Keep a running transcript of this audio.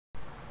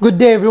Good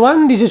day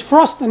everyone, this is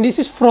Frost and this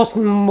is Frost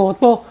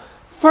Moto.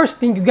 First,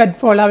 thank you God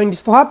for allowing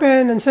this to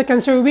happen, and second,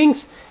 Sir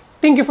Wings,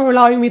 thank you for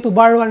allowing me to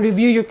borrow and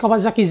review your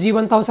Kawasaki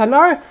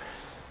Z1000R.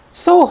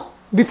 So,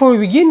 before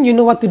we begin, you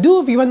know what to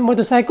do. If you want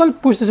motorcycle,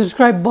 push the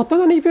subscribe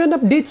button, and if you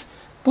want updates,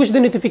 push the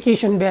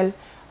notification bell.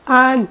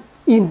 And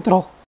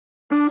intro.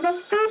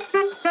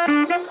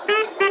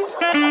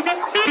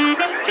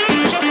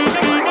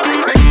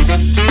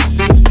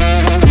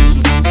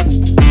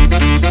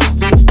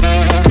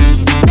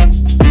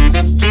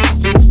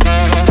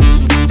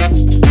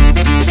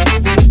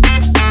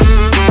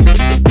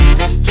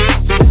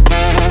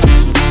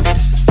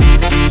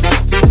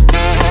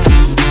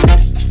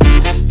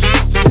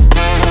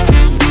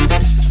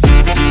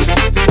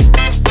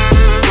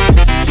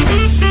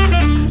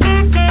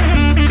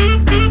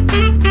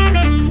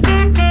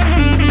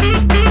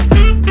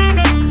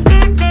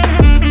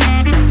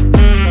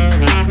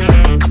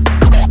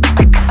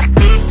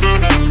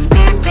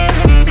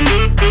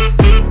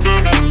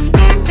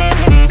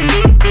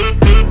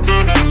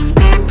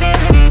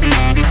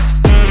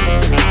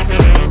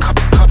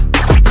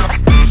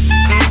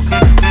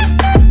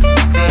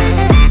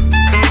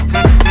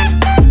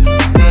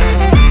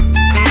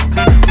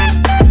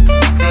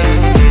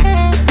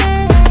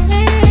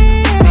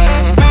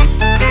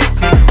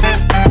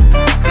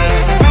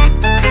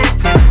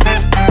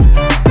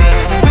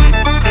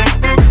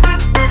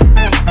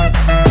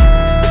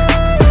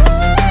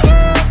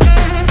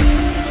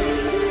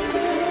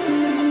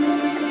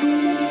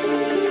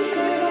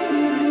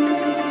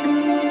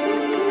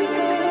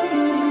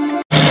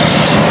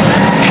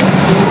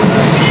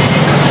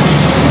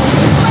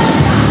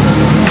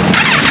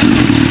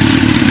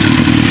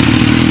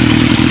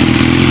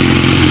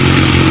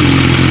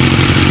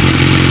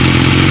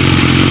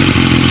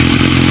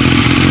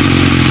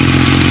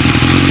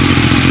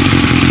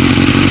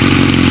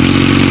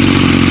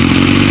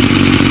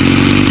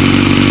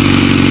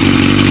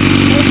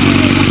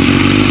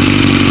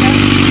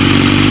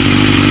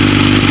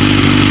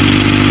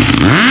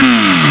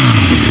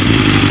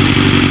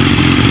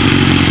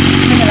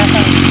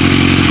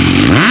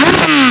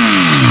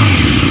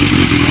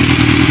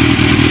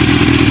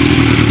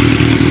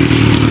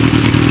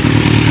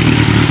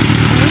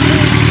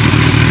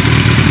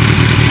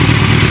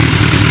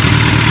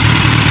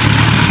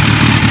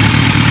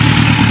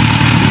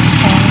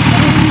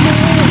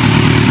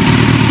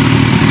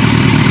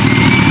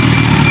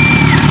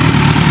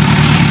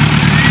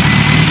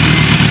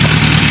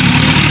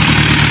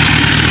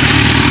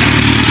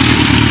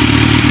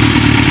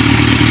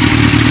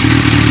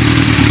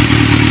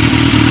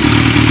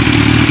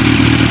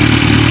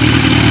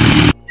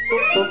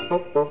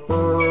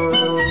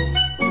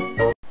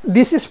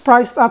 This is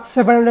priced at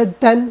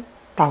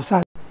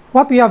 710,000.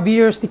 What we have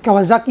here is the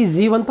Kawasaki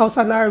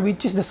Z1000R,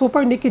 which is the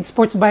super naked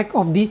sports bike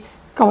of the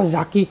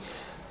Kawasaki.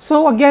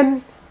 So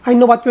again, I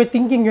know what you're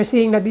thinking. You're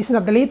saying that this is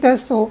not the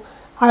latest. So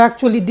I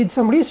actually did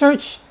some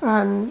research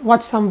and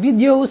watched some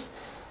videos,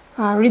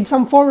 read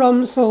some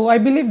forums. So I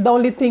believe the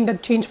only thing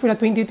that changed for the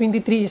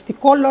 2023 is the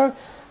color,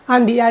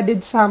 and they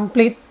added some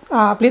plate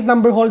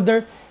number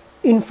holder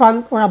in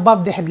front or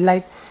above the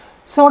headlight.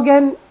 So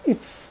again,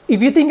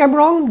 if you think I'm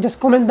wrong,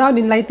 just comment down,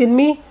 enlighten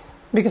me,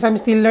 because I'm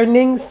still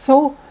learning.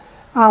 So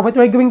what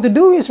we're going to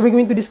do is we're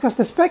going to discuss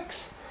the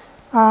specs,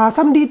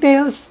 some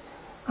details,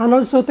 and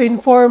also to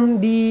inform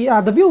the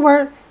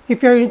viewer,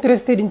 if you're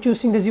interested in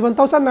choosing the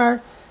Z1000R,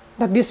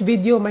 that this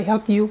video might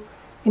help you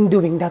in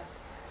doing that.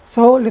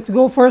 So let's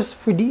go first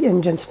for the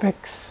engine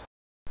specs.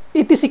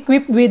 It is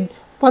equipped with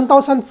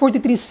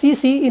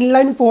 1043cc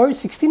inline 4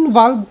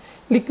 16-valve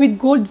liquid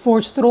cooled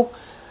 4-stroke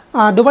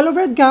dual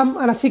overhead cam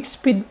and a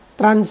 6-speed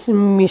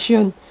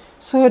transmission.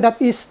 So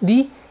that is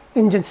the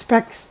engine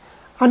specs.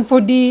 And for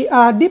the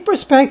deeper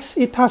specs,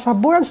 it has a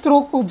bore and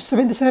stroke of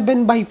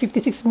 77 by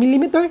 56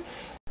 mm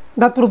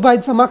that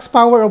provides a max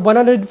power of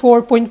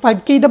 104.5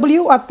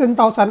 kW at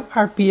 10,000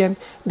 RPM.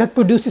 That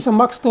produces a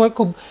max torque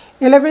of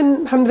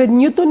 1100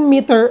 Newton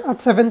meter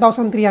at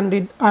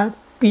 7,300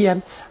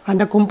 RPM. And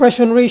the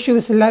compression ratio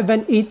is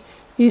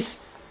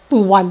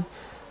 11:8:1.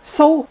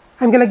 So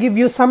I'm gonna give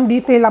you some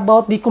detail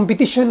about the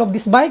competition of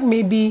this bike,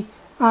 maybe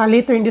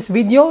later in this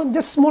video,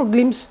 just small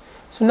glimpse.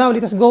 So now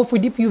let us go for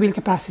the fuel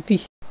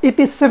capacity. It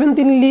is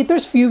 17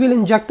 liters fuel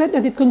injected,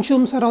 and it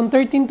consumes around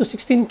 13 to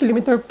 16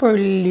 km per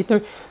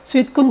liter. So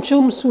it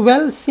consumes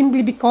well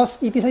simply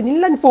because it is an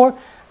inline 4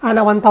 and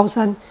a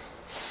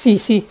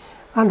 1000cc,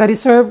 and the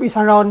reserve is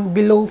around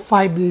below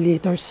 5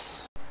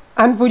 liters.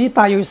 And for the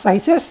tire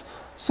sizes,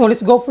 so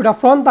let's go for the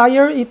front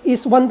tire. It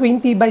is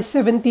 120 by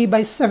 70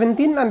 by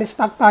 17, and the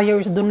stock tire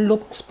is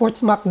Dunlop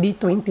Sportsmac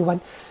D21.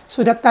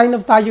 So that kind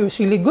of tire is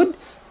really good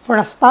for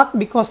a stock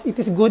because it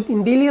is good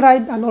in daily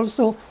ride and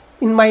also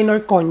in minor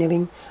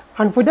cornering.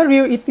 And for the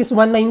rear, it is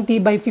 190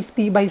 by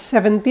 50 by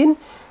 17,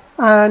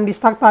 and the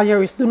stock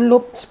tire is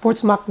Dunlop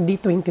Sportsmac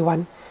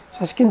D21. So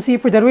as you can see,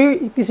 for the rear,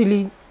 it is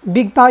really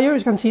big tire.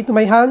 You can see to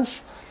my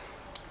hands.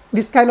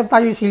 This kind of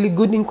tire is really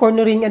good in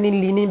cornering and in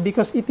leaning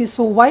because it is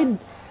so wide.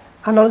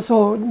 And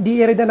also,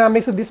 the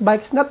aerodynamics of this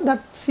bike is not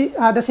that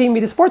the same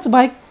with the sports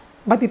bike,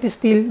 but it is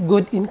still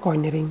good in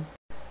cornering.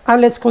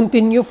 And let's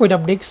continue for the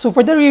brakes. So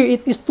for the rear,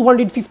 it is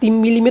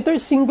 250mm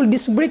single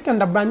disc brake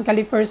and the brand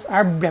calipers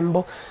are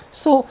Brembo.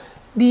 So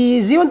the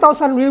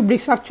Z1000 rear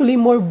brakes actually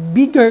more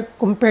bigger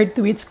compared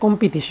to its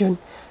competition.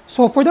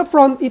 So for the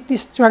front, it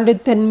is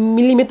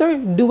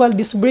 310mm dual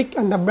disc brake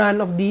and the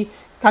brand of the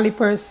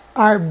calipers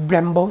are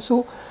Brembo.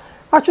 So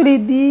actually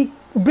the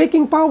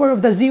braking power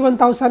of the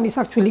Z1000 is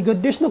actually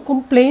good. There's no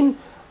complaint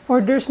or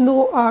there's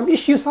no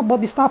issues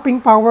about the stopping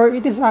power.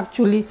 It is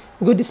actually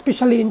good,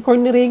 especially in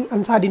cornering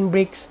and sudden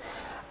brakes.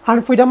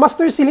 And for the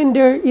master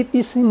cylinder, it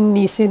is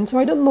Nissin. So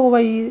I don't know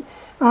why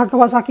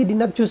Kawasaki did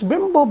not choose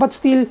Brembo, but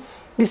still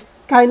this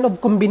kind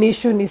of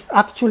combination is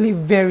actually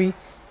very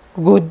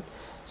good.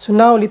 So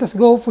now let us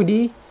go for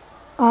the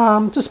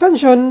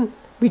suspension,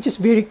 which is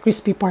very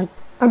crispy part.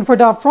 And for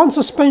the front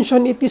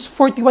suspension, it is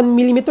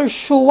 41mm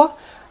Showa,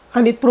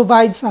 and it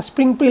provides a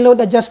spring preload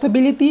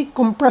adjustability,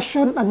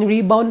 compression, and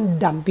rebound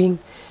damping.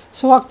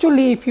 So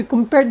actually, if you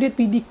compared it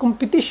with the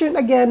competition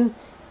again,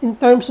 in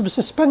terms of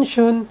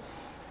suspension,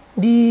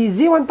 the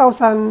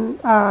Z1000,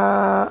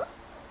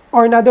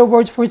 or in other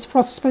words, for its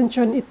front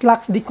suspension, it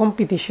lacks the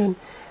competition.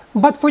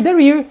 But for the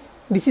rear,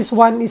 this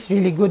one is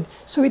really good.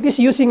 So it is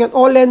using an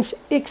Öhlins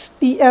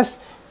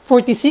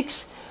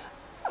XTS46,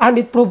 and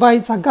it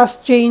provides a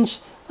gas change,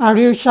 a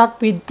rear shock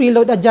with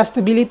preload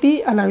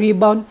adjustability, and a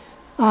rebound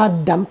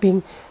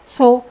damping.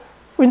 So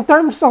in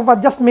terms of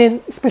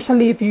adjustment,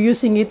 especially if you're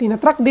using it in a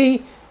track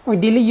day or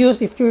daily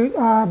use, if you're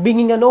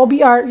bringing an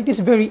OBR, it is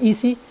very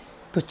easy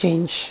to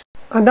change.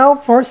 And now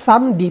for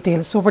some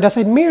details. So for the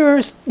side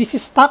mirrors, this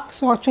is stock.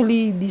 So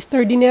actually the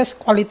sturdiness,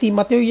 quality,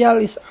 material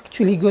is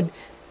actually good.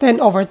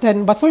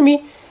 10/10, but for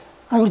me,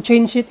 I will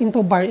change it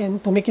into bar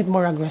end to make it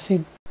more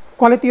aggressive.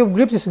 Quality of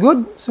grips is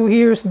good. So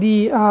here's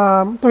the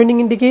turning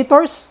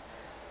indicators,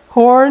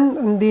 horn,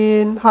 and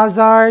then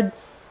hazard.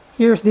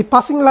 Here's the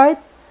passing light,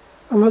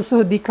 and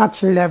also the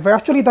clutch lever.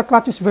 Actually, the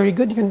clutch is very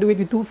good. You can do it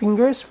with 2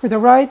 fingers. For the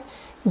right,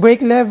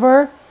 brake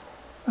lever,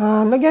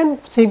 and again,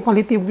 same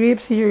quality of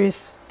grips. Here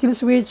is kill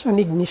switch and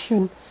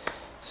ignition.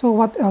 So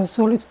what else?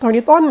 So let's turn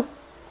it on.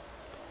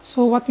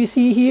 So what we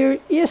see here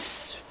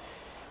is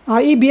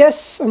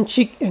ABS and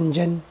check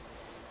engine.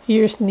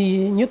 Here's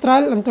the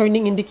neutral and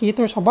turning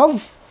indicators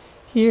above.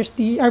 Here's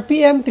the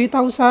RPM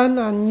 3000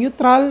 and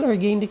neutral or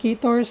gain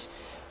indicators,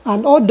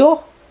 and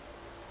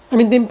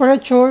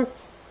temperature,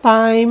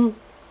 time,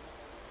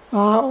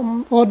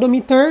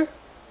 odometer.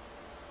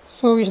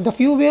 So here's the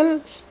fuel,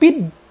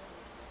 speed.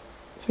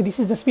 So this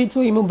is the speed,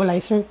 so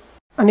immobilizer.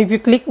 And if you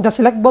click the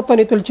select button,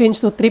 it will change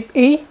to trip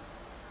A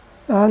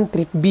and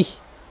trip B.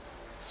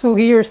 So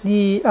here's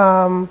the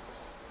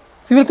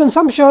fuel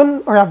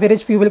consumption or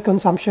average fuel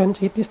consumption.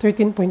 So it is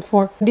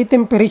 13.4. The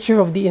temperature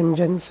of the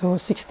engine, so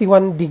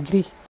 61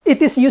 degree. It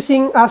is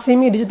using a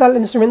semi-digital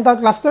instrumental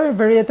cluster,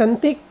 very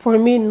authentic. For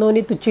me, no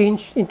need to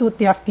change into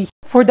TFT.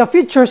 For the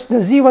features,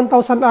 the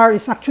Z1000R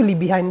is actually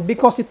behind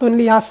because it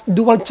only has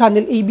dual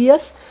channel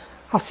ABS,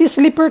 a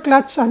C-slipper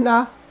clutch, and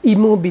a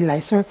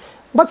immobilizer.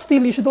 But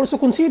still, you should also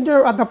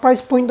consider at the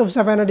price point of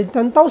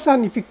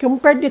 710,000, if you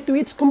compared it to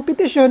its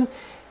competition,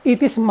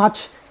 it is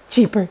much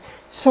cheaper.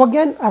 So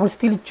again, I will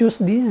still choose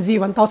the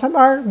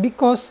Z1000R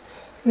because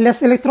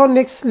less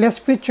electronics, less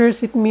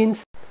features, it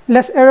means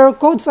less error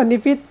codes, and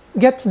if it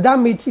gets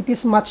damaged, it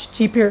is much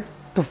cheaper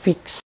to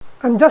fix.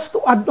 And just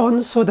to add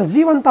on, so the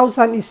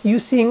Z1000 is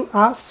using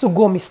a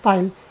Sugumi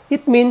style.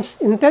 It means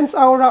intense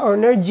aura or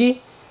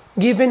energy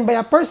given by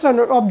a person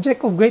or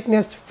object of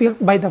greatness felt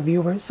by the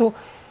viewer. So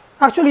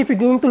actually, if you're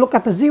going to look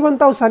at the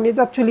Z1000, it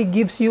actually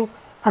gives you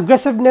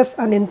aggressiveness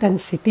and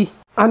intensity.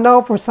 And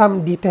now for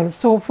some details.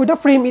 So for the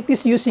frame, it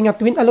is using a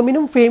twin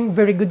aluminum frame,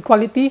 very good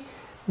quality,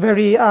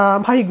 very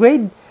high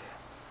grade.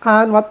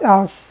 And what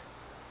else?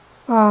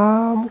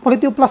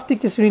 Quality of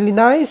plastic is really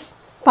nice.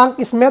 Tank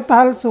is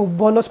metal, so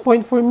bonus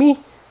point for me.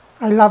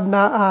 I love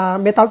na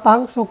metal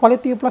tank, so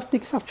quality of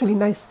plastic is actually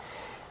nice.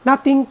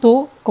 Nothing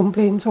to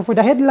complain. So for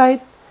the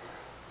headlight,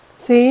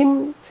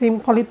 same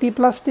quality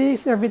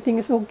plastics, everything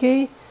is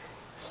okay.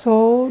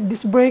 So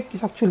this brake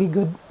is actually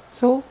good.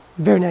 So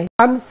very nice.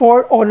 And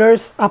for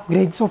owner's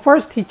upgrade. So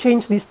first, he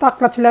changed the stock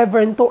clutch lever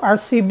into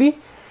RCB.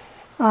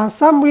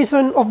 Some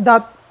reason of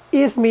that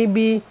is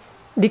maybe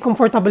the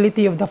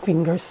comfortability of the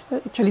fingers.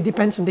 It actually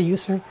depends on the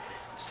user.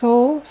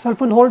 So cell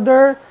phone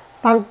holder,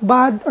 tank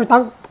bag,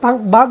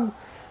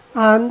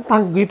 and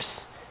tank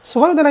grips. So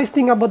one of the nice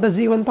thing about the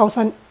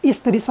Z1000 is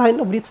the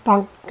design of its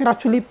tank. You can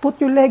actually put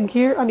your leg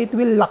here and it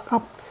will lock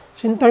up.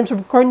 So in terms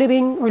of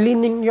cornering or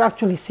leaning, you're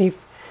actually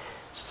safe.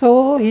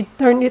 So he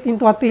turned it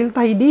into a tail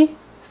tidy,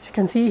 as you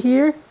can see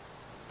here.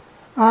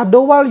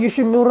 Dual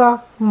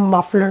Yoshimura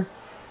muffler.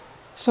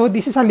 So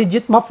this is a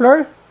legit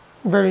muffler,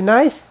 very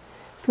nice.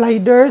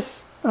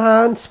 Sliders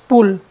and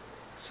spool,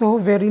 so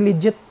very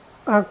legit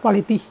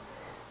quality.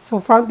 So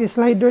front is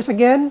sliders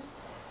again,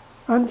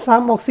 and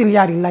some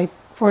auxiliary light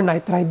for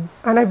night ride.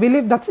 And I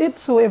believe that's it.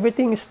 So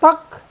everything is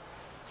stuck.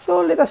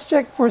 So let us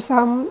check for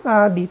some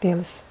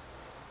details.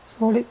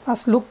 So let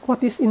us look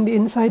what is in the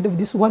inside of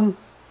this one.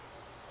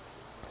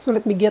 So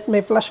let me get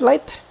my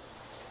flashlight.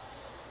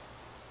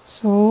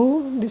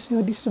 So this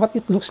is what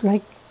it looks like.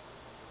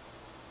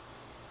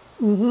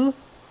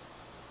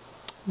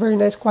 Very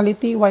nice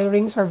quality.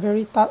 Wirings are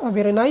very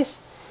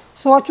nice.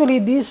 So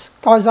actually, this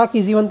Kawasaki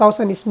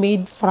Z1000 is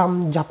made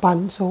from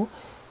Japan. So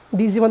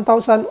these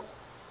Z1000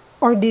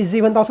 or these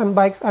Z1000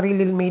 bikes are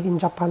really made in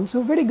Japan.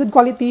 So very good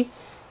quality,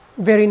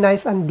 very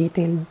nice and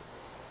detailed.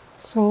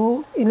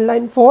 So in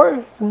line 4,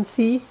 you can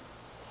see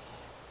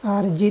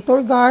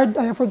radiator guard.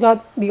 I forgot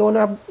the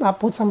owner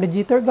put some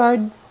radiator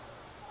guard.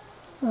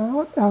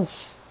 What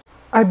else?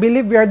 I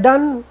believe we are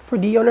done for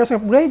the owner's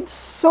upgrades.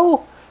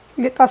 So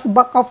let us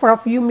back up for a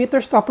few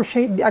meters to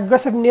appreciate the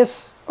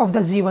aggressiveness of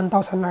the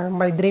Z1000R,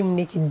 my dream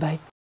naked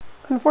bike.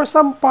 And for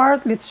some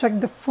part, let's check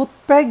the foot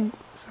peg.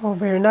 So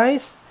very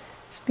nice.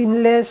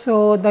 Stainless.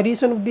 So the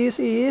reason of this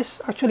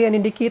is actually an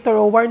indicator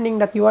or warning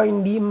that you are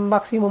in the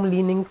maximum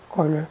leaning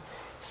corner.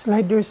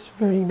 Sliders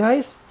very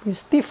nice, very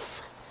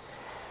stiff,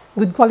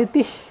 good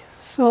quality.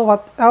 So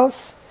what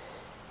else?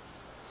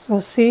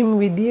 So same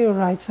with the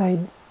right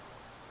side.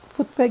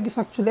 Foot brake is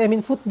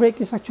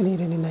actually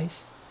really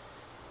nice.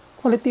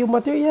 Quality of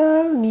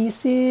material,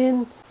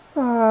 Nissin,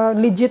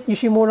 legit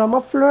Yoshimura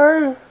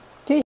muffler.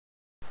 Okay,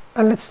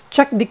 and let's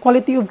check the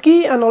quality of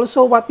key and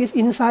also what is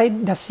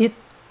inside the seat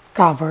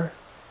cover.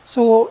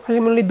 So I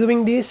am only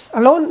doing this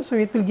alone, so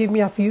it will give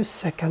me a few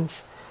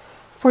seconds.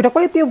 For the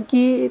quality of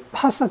key, it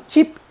has a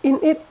chip in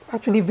it,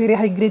 actually very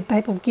high grade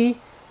type of key.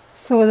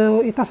 So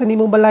it has an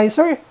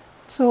immobilizer,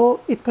 so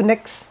it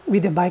connects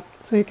with the bike.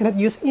 So you cannot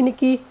use any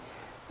key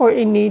or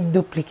any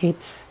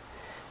duplicates.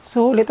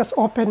 So let us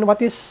open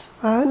what is,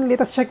 and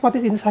let us check what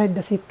is inside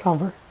the seat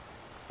cover.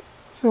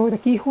 So the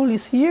keyhole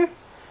is here.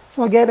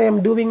 So again, I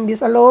am doing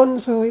this alone,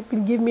 so it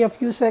will give me a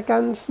few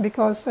seconds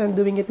because I'm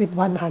doing it with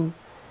one hand.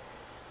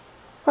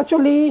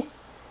 Actually,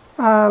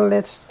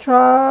 let's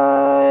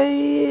try.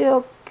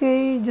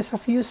 Okay, just a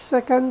few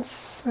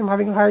seconds. I'm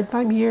having a hard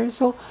time here.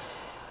 So,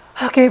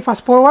 okay,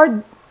 fast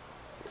forward.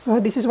 So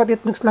this is what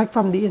it looks like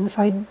from the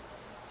inside.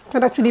 You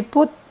can actually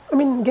put,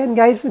 again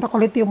guys, the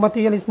quality of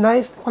material is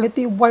nice. The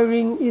quality of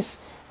wiring is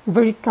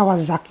very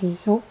Kawasaki.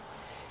 So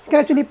you can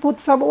actually put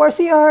some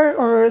ORCR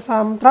or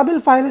some travel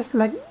files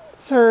like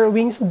Sir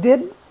Wings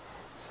did.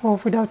 So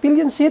for the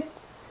pillion seat,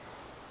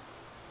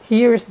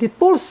 here's the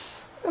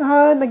tools.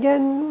 And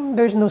again,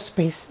 there's no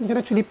space. You can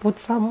actually put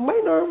some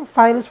minor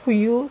files for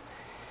you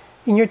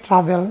in your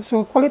travel.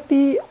 So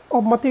quality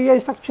of material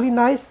is actually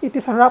nice. It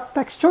is a wrap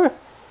texture.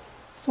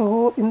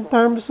 So in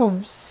terms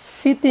of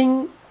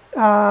seating,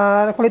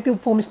 the quality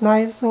of foam is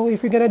nice. So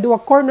if you're gonna do a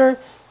corner,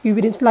 you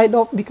wouldn't slide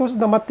off because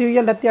the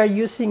material that they are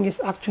using is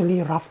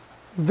actually rough.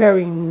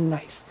 Very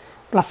nice.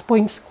 Plus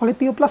points,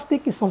 quality of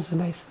plastic is also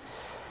nice.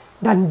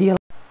 Done deal.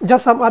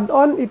 Just some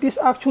add-on, it is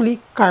actually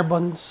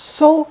carbon.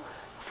 So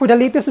for the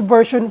latest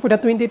version, for the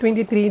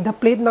 2023, the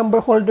plate number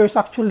holder is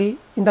actually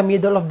in the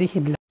middle of the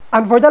headlight.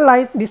 And for the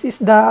light, this is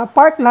the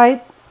park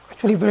light.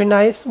 Actually very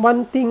nice.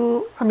 One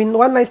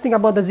nice thing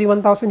about the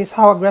Z1000 is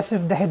how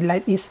aggressive the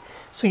headlight is.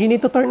 So you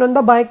need to turn on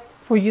the bike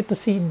for you to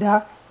see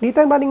the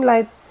daytime running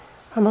light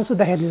and also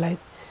the headlight.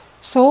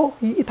 So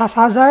it has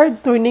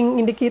hazard. Turning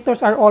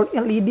indicators are all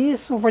LED.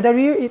 So for the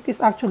rear, it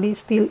is actually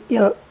still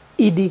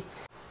LED.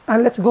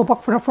 And let's go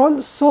back for the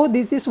front. So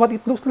this is what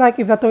it looks like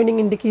if the turning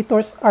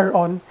indicators are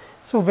on.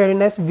 So very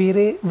nice,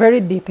 very, very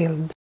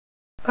detailed.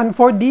 And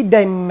for the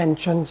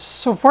dimensions,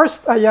 so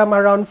first I am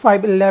around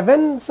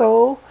 5'11".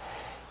 So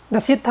the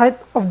seat height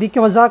of the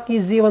Kawasaki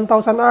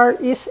Z1000R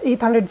is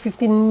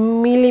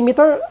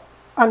 815mm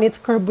and its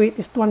curb weight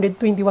is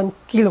 221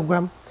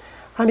 kg.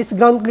 And its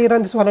ground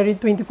clearance is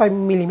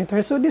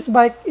 125mm. So this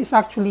bike is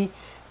actually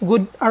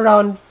good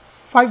around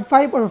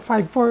 5'5" or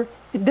 5'4".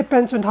 It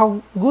depends on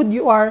how good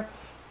you are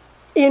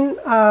in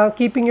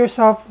keeping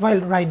yourself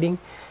while riding.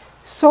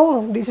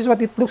 So this is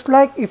what it looks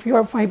like if you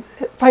are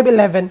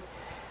 5'11".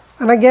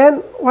 And again,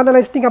 one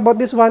nice thing about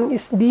this one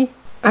is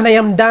and I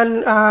am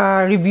done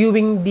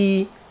reviewing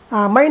the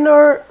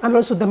minor and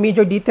also the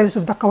major details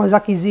of the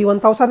Kawasaki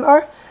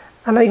Z1000R.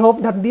 And I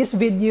hope that this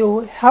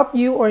video helped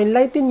you or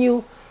enlighten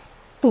you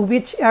to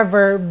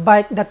whichever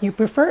bike that you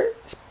prefer,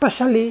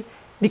 especially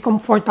the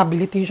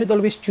comfortability. You should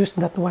always choose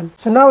that one.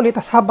 So now let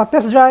us have a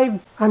test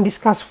drive and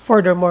discuss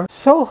furthermore.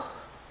 So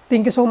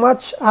thank you so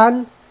much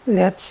and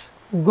let's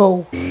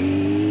go.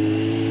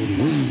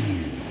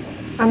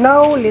 And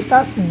now let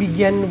us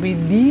begin with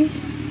the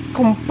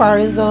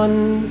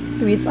comparison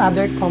to its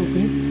other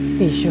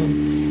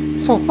competition.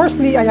 So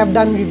firstly, I have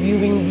done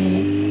reviewing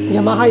the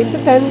Yamaha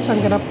MT-10, so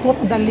I'm gonna put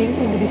the link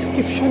in the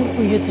description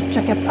for you to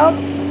check it out.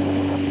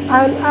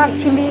 And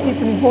actually, if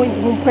I'm going to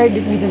compare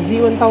it with the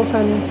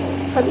Z1000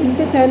 and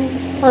MT-10,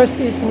 first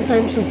is in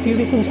terms of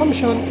fuel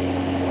consumption,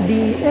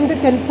 the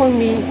MT-10 for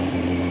me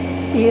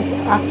is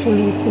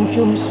actually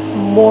consumes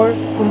more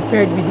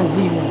compared with the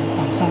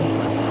Z1000.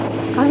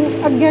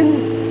 And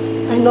again,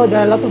 I know there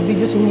are a lot of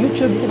videos on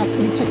YouTube, you can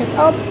actually check it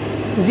out.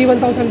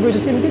 Z1000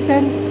 versus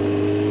MT-10.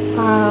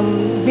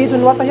 Based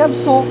on what I have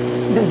saw,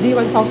 the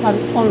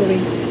Z1000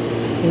 always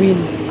win.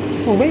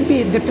 So maybe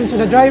it depends on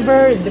the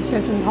driver, it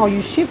depends on how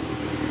you shift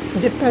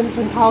It depends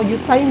on how you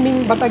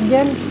timing, but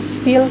again,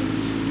 still,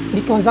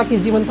 the Kawasaki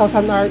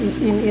Z1000R is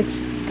in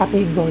its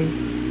category.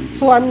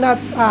 So I'm not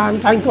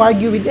trying to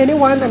argue with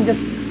anyone, I'm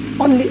just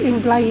only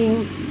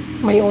implying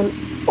my own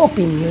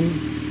opinion.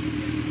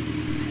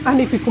 And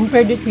if you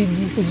compared it with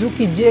the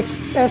Suzuki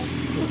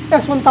GXS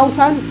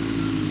S1000,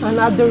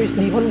 another is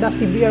the Honda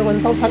CBR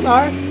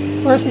 1000R.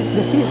 First is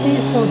the CC,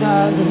 so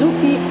the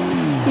Suzuki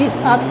is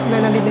at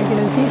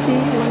 999cc,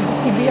 while the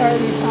CBR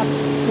is at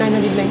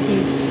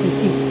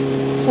 998cc.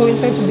 So in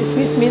terms of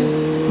displacement,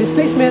 the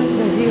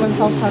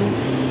Z1000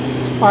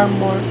 is far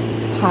more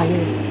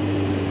higher.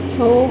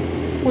 So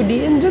for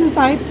the engine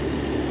type,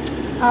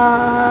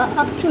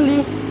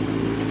 actually,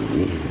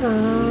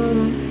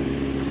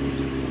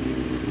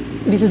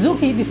 the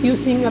Suzuki is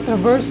using a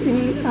transverse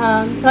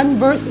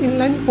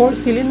inline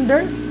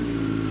 4-cylinder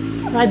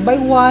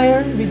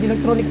ride-by-wire with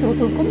electronic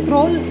throttle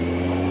control,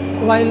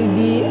 while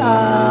the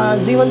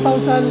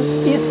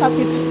Z1000 is at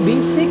its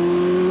basic.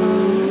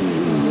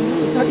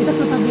 It does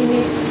not have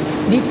any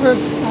deeper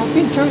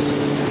features,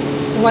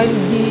 while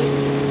the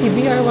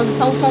CBR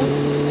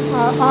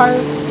 1000R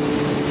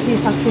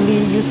is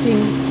actually using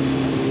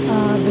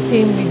the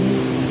same with the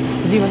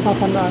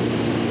Z1000R.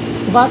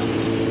 But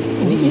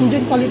the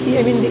engine quality,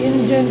 the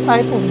engine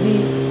type of the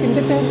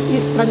MT-10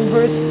 is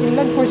transverse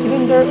inline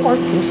 4-cylinder or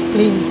cruise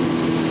plane.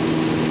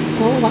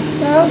 So what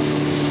else?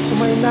 To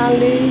my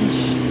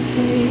knowledge,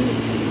 okay.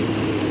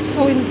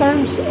 So in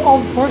terms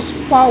of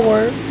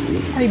horsepower,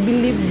 I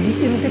believe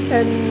the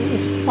MT-10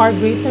 is far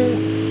greater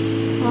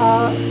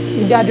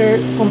with the other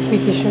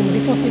competition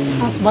because it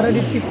has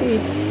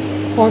 158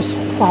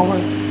 horsepower.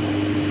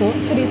 So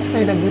actually it's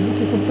kind of good if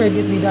you compare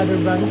it with other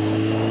brands.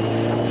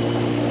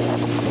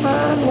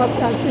 And what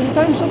else? In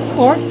terms of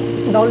torque,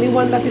 the only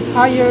one that is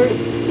higher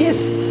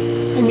is,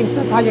 it's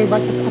not higher,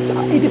 but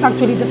it is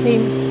actually the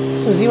same.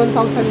 So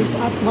Z1000 is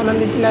at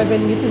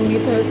 111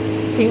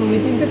 Nm, same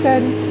with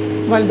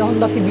MT-10, while the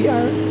Honda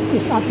CBR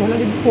is at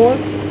 104,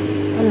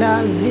 and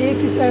the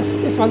ZXS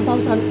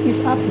S1000 is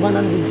at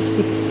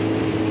 106.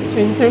 So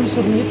in terms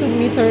of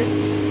Nm,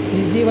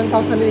 the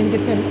Z1000 and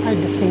MT-10 are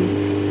the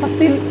same. But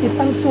still, it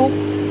also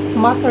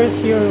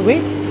matters your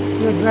weight,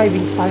 your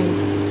driving style.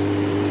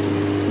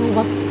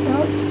 What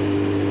else?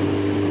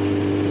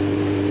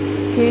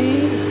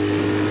 Okay,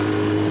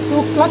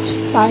 so clutch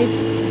type,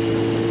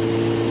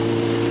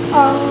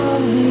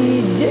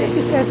 the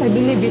GXS, I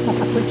believe it has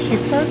a quick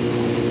shifter,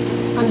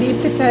 and the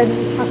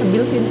MT-10 has a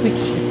built-in quick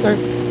shifter.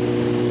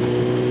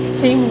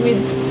 Same with,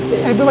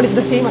 everyone is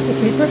the same as a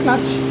sleeper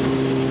clutch,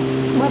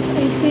 but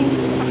I think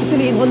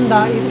actually in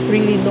Honda it is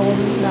really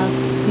known that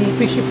the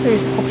quick shifter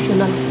is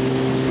optional.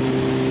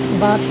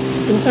 But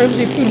in terms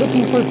if you're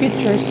looking for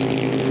features,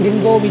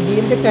 then go with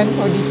the MT-10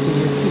 or the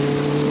Suzuki.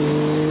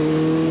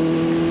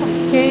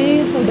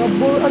 Okay, so the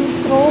bore and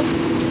stroke,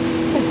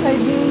 as I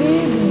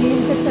believe the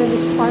MT-10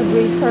 is far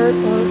greater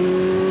or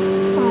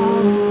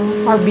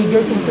far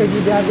bigger compared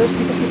with the others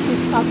because it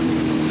is up,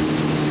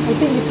 I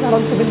think it's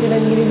around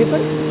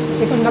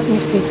 79mm, if I'm not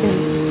mistaken.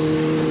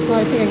 So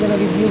I think I'm going to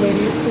review my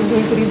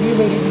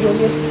review on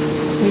it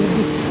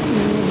maybe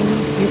in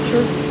the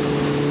future.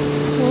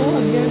 So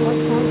again, what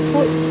else? So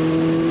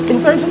in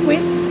terms of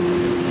weight,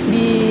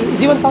 the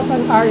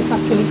Z1000R is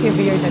actually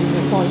heavier than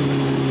the all.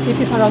 It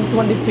is around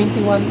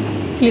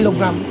 221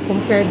 kilogram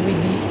compared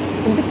with the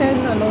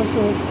MT-10 and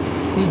also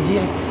the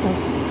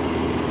GXS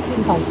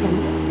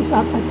 1000 is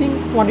at I think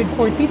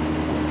 240,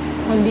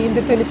 and the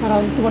MT-10 is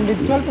around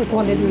 212 or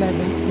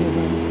 211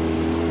 kilogram.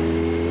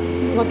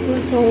 But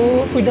also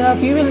for the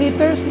fuel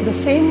liters, the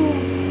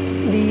same.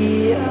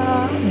 The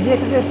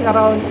GXS is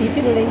around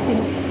 18 or 19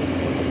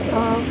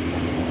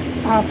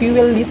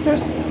 fuel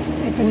liters,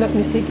 if I'm not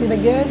mistaken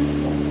again.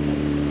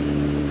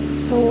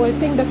 So I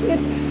think that's it.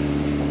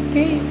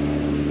 Okay,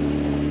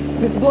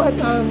 let's go at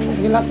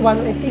the last one.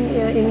 I think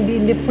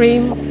in the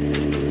frame.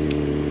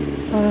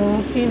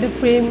 Okay, in the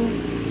frame,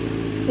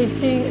 I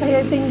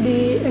think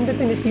the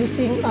MT-10 is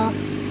using a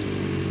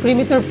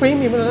perimeter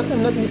frame, if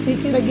I'm not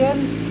mistaken again,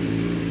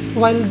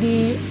 while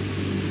the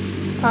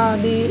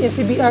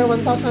CBR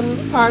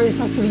 1000R is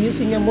actually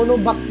using a mono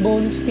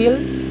backbone steel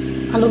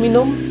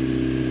aluminum,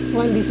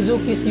 while the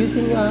Suzuki is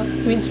using a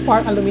twin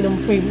spar aluminum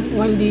frame,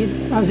 while the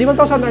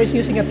Z1000R is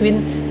using a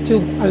twin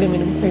tube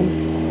aluminum frame.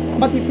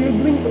 But if you're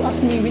going to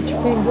ask me which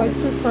frame do I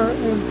prefer,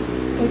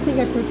 I think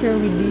I prefer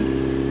with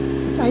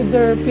it's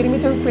either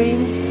perimeter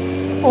frame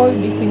or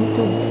the twin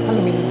tube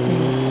aluminum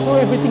frame. So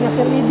everything has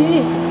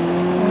LED,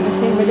 the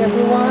same with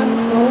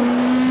everyone. So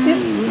that's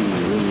it.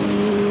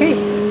 Okay.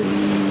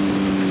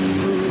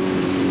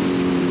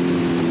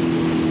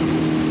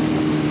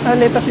 And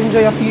let us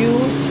enjoy a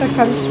few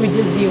seconds with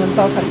the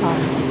Z1000R.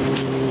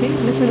 Okay,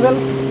 listen well.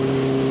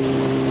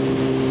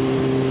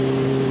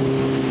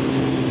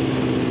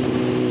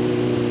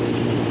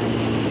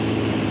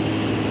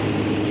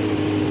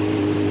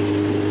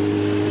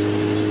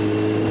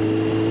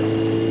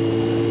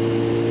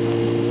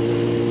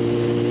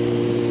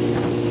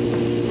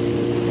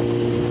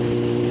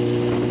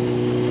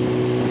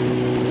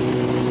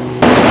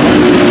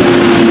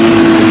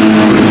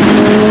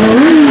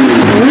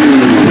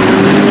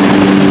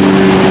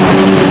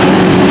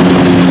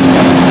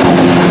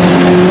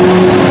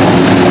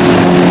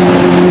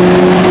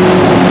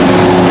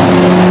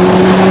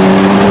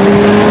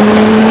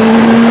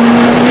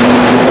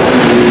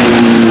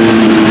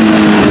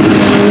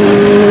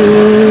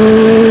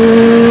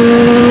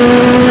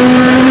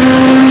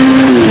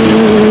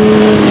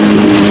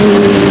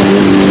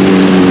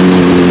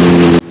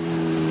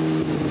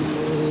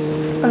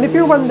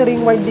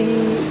 wondering why the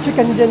check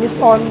engine is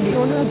on, the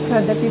owner had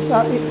said that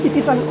it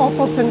is an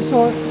auto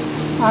sensor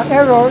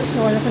error,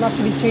 so I can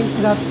actually change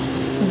that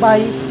by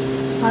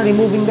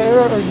removing the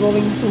error or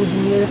going to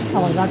the nearest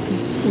Kawasaki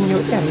in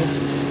your area.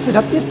 So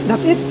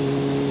that's it.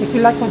 If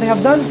you like what I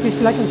have done, please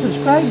like and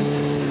subscribe.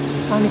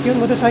 And if you're on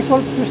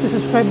motorcycle, push the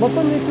subscribe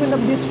button. If you want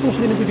updates, push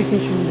the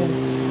notification bell.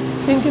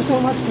 Thank you so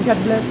much.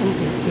 God bless and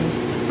take care.